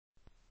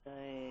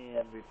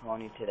every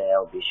pony. Today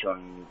I'll be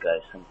showing you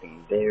guys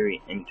something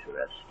very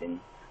interesting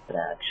that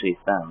I actually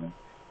found.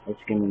 It's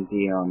going to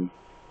be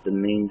the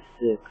main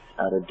 6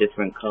 out of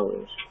different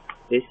colors.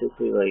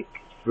 Basically like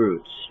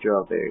fruits,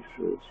 strawberry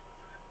fruits.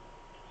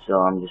 So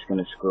I'm just going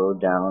to scroll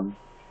down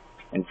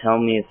and tell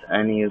me if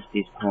any of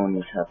these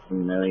ponies have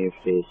familiar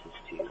faces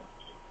to you.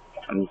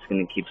 I'm just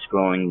going to keep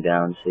scrolling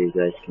down so you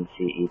guys can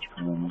see each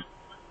pony.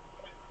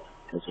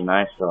 Because when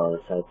I saw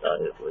this, I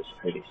thought it was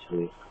pretty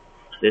sweet.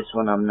 This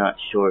one, I'm not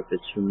sure if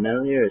it's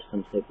familiar or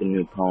some type of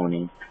new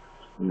pony.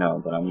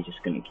 No, but I'm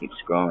just going to keep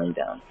scrolling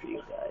down for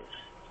you guys.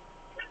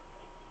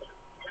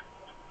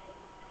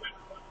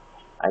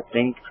 I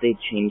think they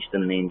changed the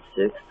main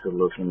 6 to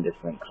look in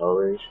different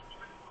colors.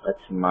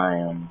 That's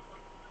my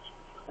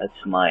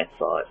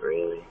thought,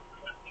 really.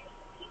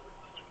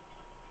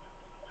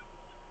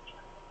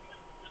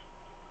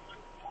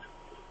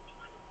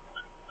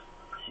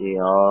 See,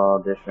 all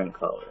different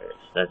colors.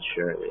 That's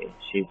Shirley.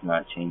 She's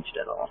not changed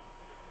at all.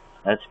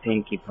 That's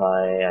Pinkie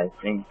Pie. I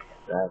think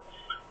that's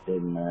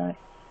Big Mac.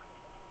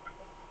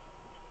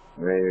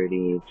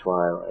 Rarity,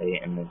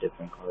 Twilight, and a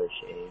different color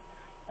shade.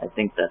 I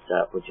think that's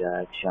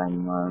Applejack,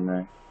 Shining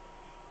Armor.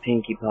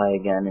 Pinkie Pie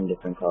again in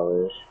different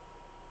colors.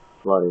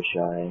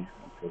 Fluttershy,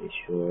 I'm pretty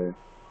sure.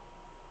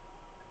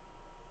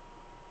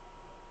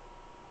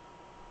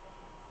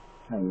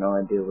 I have no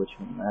idea which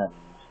one that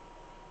is.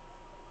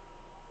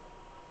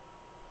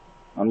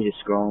 I'm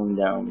just scrolling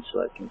down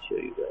so I can show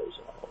you guys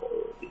all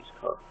of these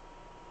colors.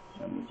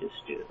 Let me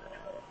just do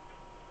that.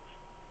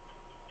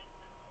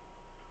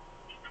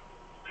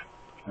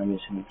 I'm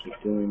just going to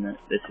keep doing that.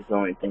 This is the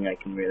only thing I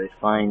can really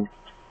find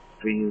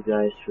for you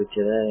guys for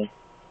today.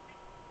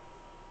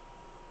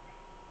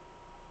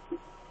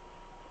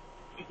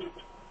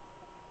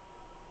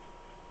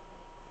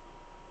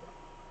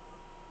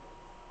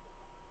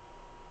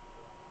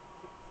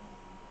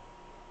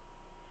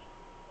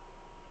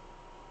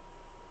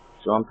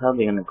 So I'm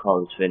probably going to call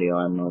this video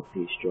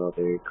MLP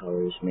Strawberry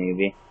Colors,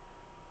 maybe.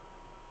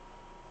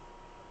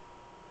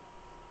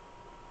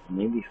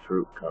 Maybe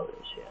Fruit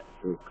Colors, yeah,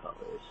 Fruit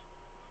Colors.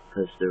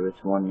 Because there was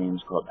one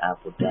name's called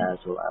Apple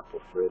Dazzle,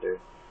 Apple Fritter,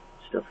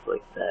 stuff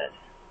like that.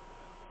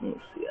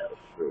 Mostly out of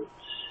fruits.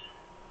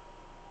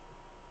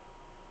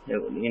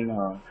 You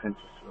know,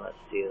 Princess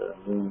Celestia,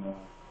 Luna,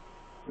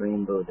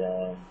 Rainbow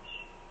Dash.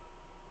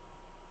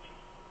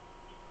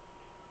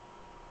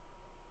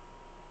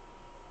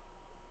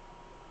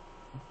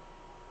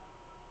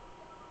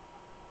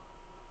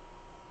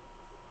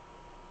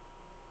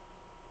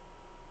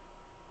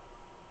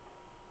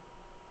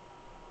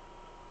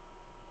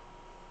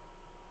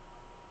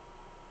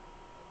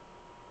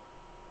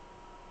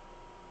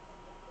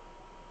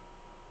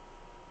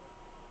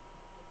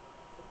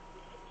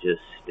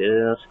 Just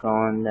still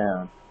scrolling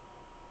down.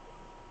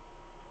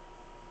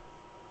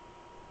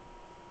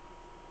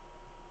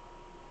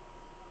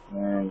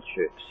 And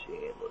Trixie,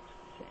 it looks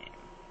the same.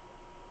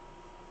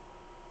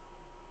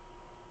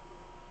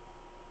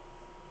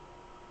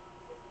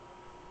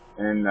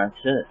 And that's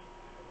it.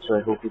 So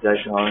I hope you guys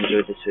all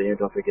enjoyed this video.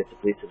 Don't forget to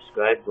please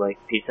subscribe, like,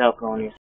 peace out, ponies.